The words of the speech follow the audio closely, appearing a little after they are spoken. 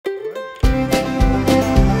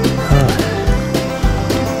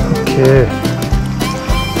Okay.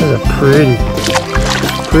 That's a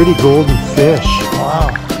pretty golden fish. Wow.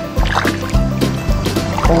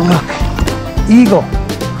 Oh look, eagle.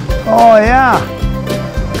 Oh yeah.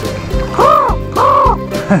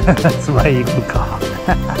 That's my eagle call.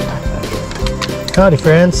 Howdy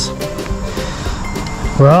friends.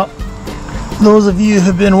 Well, those of you who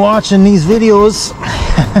have been watching these videos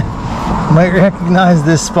might recognize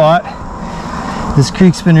this spot. This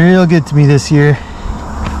creek's been real good to me this year.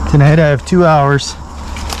 Tonight I have 2 hours.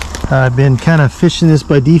 I've been kind of fishing this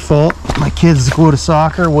by default. My kids go to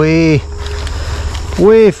soccer way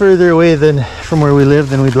further away than from where we live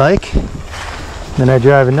than we'd like. Then I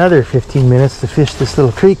drive another 15 minutes to fish this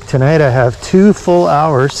little creek. Tonight I have 2 full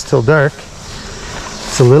hours till dark.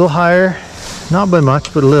 It's a little higher, not by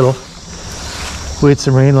much, but a little. We had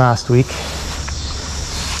some rain last week,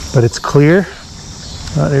 but it's clear.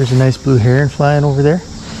 Oh, there's a nice blue heron flying over there.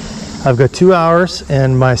 I've got 2 hours,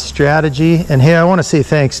 and my strategy, and hey, I want to say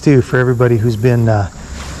thanks too for everybody who's been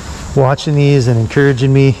watching these and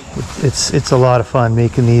encouraging me. It's a lot of fun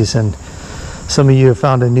making these, and some of you have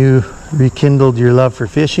found rekindled your love for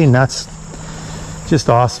fishing. That's just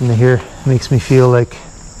awesome to hear. It makes me feel like,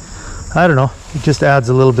 I don't know, it just adds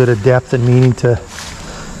a little bit of depth and meaning to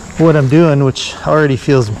what I'm doing, which already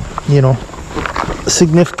feels, you know,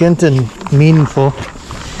 significant and meaningful.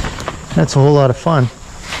 That's a whole lot of fun.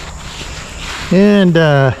 And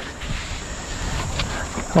I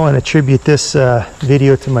want to attribute this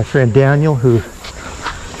video to my friend Daniel, who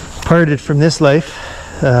parted from this life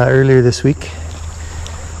earlier this week.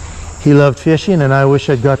 He loved fishing, and I wish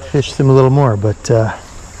I'd got to fish with him a little more, but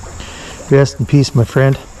rest in peace, my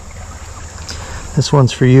friend. This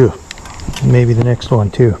one's for you, and maybe the next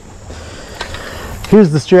one too. Here's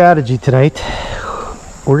the strategy tonight.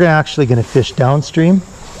 We're actually going to fish downstream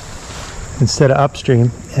instead of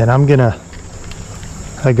upstream, and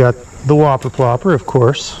I got the Whopper Plopper, of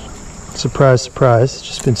course. Surprise, surprise. It's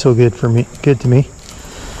just been so good to me.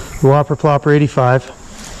 The Whopper Plopper 85.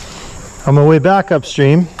 On my way back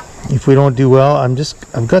upstream, if we don't do well,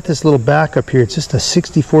 I've got this little backup here. It's just a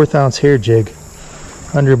 64th ounce hair jig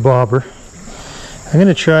under a bobber. I'm going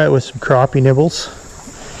to try it with some crappie nibbles,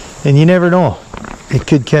 and you never know. It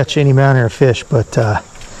could catch any manner of fish, but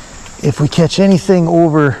if we catch anything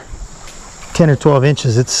over 10 or 12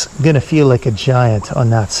 inches, it's going to feel like a giant on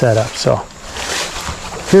that setup. So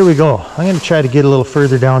here we go. I'm going to try to get a little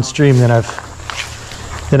further downstream than I've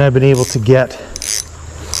been able to get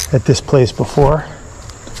at this place before.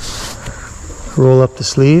 Roll up the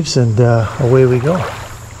sleeves, and away we go.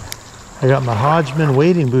 I got my Hodgman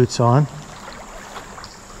wading boots on.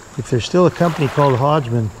 If there's still a company called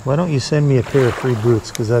Hodgman, why don't you send me a pair of free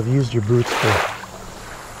boots? Because I've used your boots for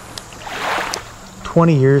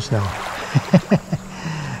 20 years now.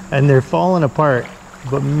 And they're falling apart.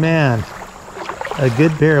 But man, a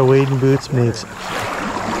good pair of wading boots makes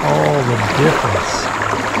all the difference.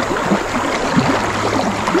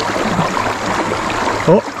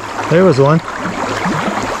 Oh, there was one.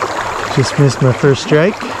 Just missed my first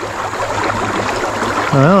strike.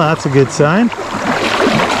 Well, that's a good sign.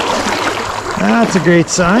 That's a great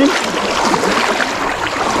sign.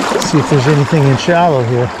 Let's see if there's anything in shallow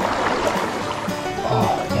here.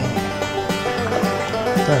 Oh, dang it.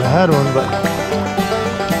 Thought I had one, but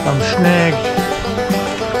I'm snagged.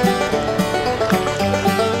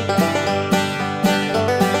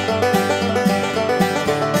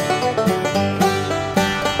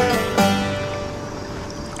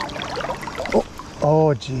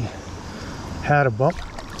 Oh, gee. Had a bump.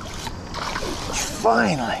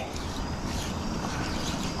 Finally.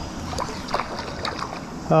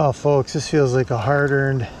 Oh, folks, this feels like a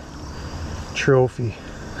hard-earned trophy.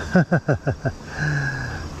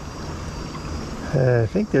 I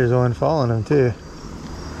think there's one following him too.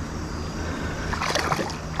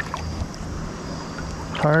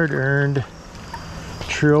 Hard-earned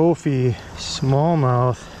trophy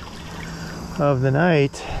smallmouth of the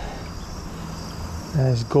night.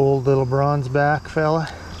 Nice gold little bronze back fella.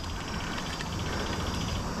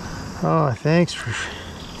 Oh, thanks for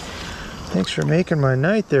making my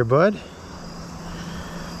night there, bud.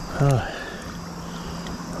 Oh,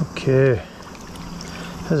 okay.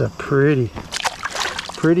 That's a pretty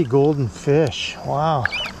golden fish. Wow.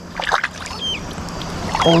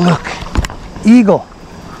 Oh, look. Eagle.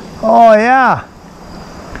 Oh, yeah.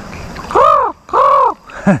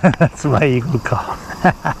 That's my eagle call.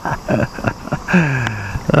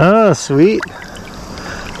 Oh, sweet.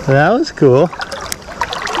 That was cool.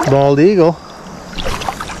 Bald eagle.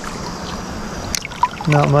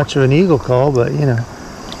 Not much of an eagle call, but you know,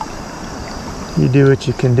 you do what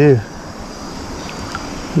you can do.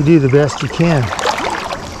 You do the best you can.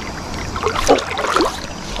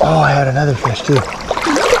 Oh, I had another fish too.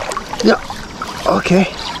 Yeah. Okay.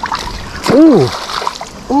 Ooh.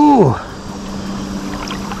 Ooh.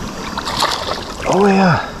 Oh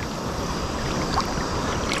yeah.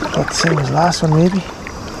 About the same as the last one maybe.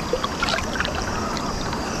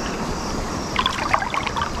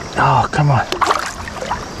 Oh, come on.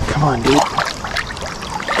 Come on, dude.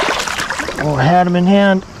 Oh, I had him in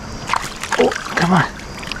hand. Oh, come on.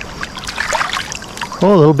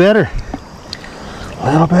 Oh, a little better.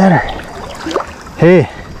 A little better. Hey,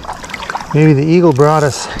 maybe the eagle brought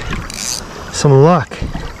us some luck.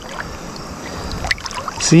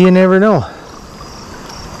 See, you never know.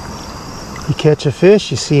 You catch a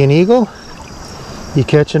fish, you see an eagle, you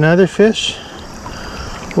catch another fish.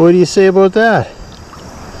 What do you say about that?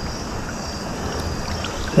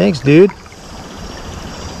 Thanks, dude.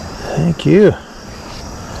 Thank you.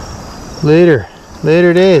 Later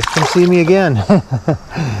days. Come see me again.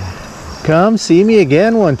 Come see me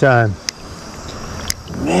again one time.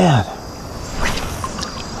 Man.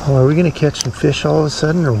 Oh, are we gonna catch some fish all of a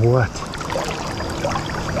sudden or what?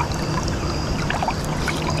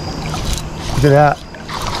 Look at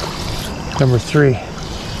that. Number 3.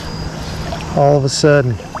 All of a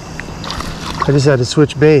sudden. I just had to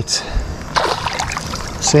switch baits.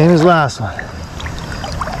 Same as last one.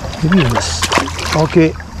 Maybe this.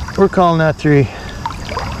 Okay, we're calling that 3.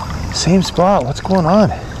 Same spot. What's going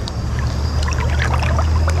on?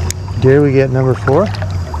 Dare we get number 4?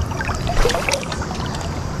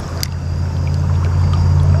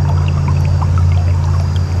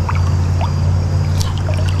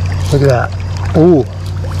 Look at that. Oh,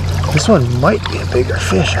 this one might be a bigger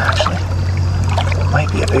fish actually. Might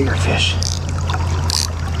be a bigger fish.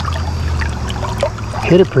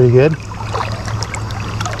 Hit it pretty good.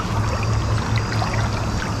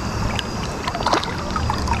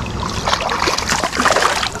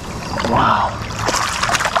 Wow.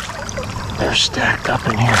 They're stacked up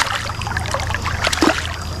in here.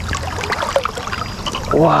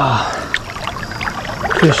 Wow.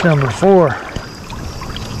 Fish number 4.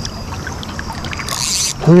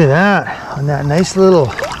 Look at that. On that nice little,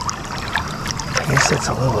 I guess that's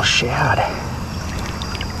a little shad.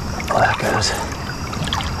 Oh, that goes.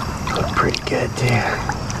 Look pretty good too.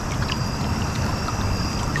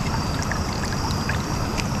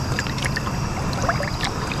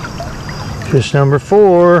 Fish number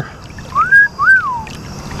 4.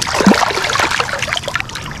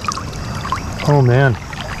 Oh man.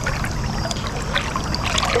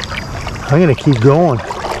 I'm gonna keep going.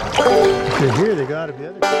 If they're here, they gotta be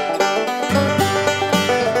other.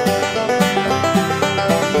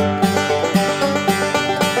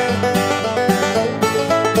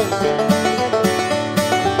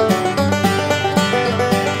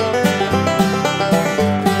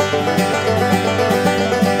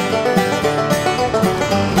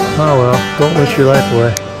 Oh well, don't wish your life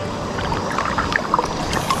away.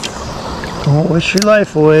 Don't wish your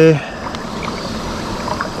life away.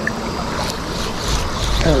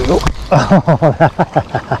 There we go.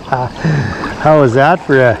 How was that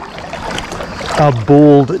for a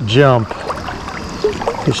bold jump?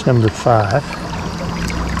 Fish number 5.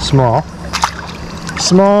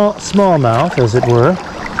 Smallmouth, as it were.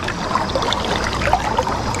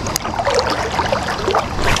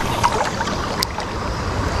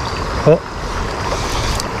 Oh,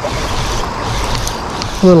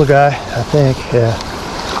 little guy, I think. Yeah,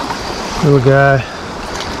 little guy.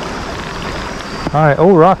 All right.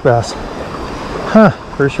 Oh, rock bass. Huh.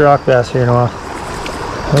 First rock bass here in a while.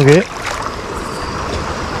 Okay.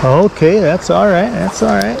 Okay, that's all right. That's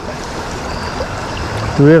all right.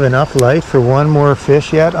 Do we have enough light for one more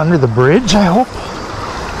fish yet under the bridge? I hope,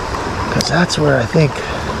 because that's where I think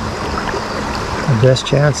the best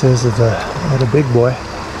chance is at a big boy.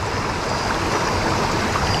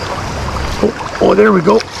 Oh, there we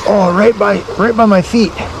go. Oh, right by my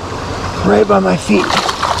feet. Right by my feet.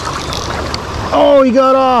 Oh, he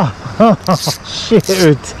got off. Oh,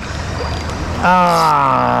 shoot.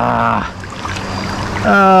 Ah.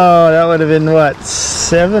 Oh, that would have been what,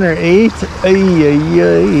 7 or 8? Ay, ay,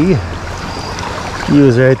 ay. He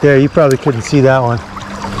was right there. You probably couldn't see that one.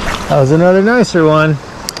 That was another nicer one.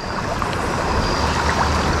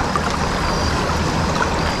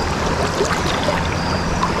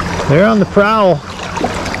 They're on the prowl.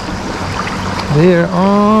 They're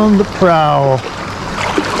on the prowl.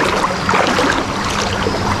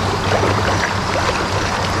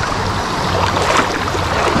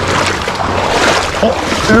 Oh,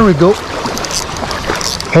 there we go.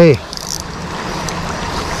 Hey,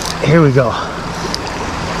 here we go.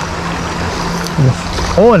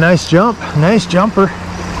 Oh, a nice jump. Nice jumper.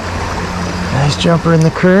 Nice jumper in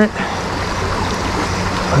the current.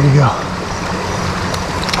 Where'd he go?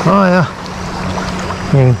 Oh yeah.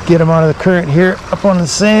 You can get him out of the current here, up on the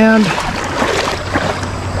sand.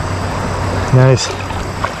 Nice.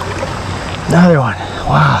 Another one.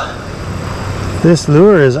 Wow. This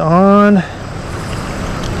lure is on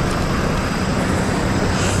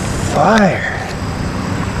fire.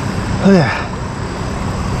 Look at that.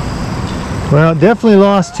 Well, definitely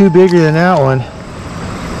lost two bigger than that one.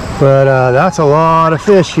 But that's a lot of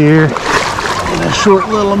fish here in a short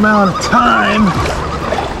little amount of time.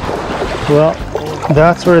 Well,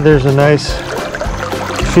 that's where there's a nice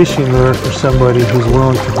fishing lure for somebody who's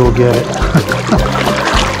willing to go get it.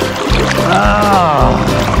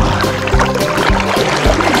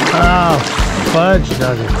 Oh, fudge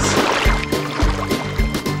nuggets.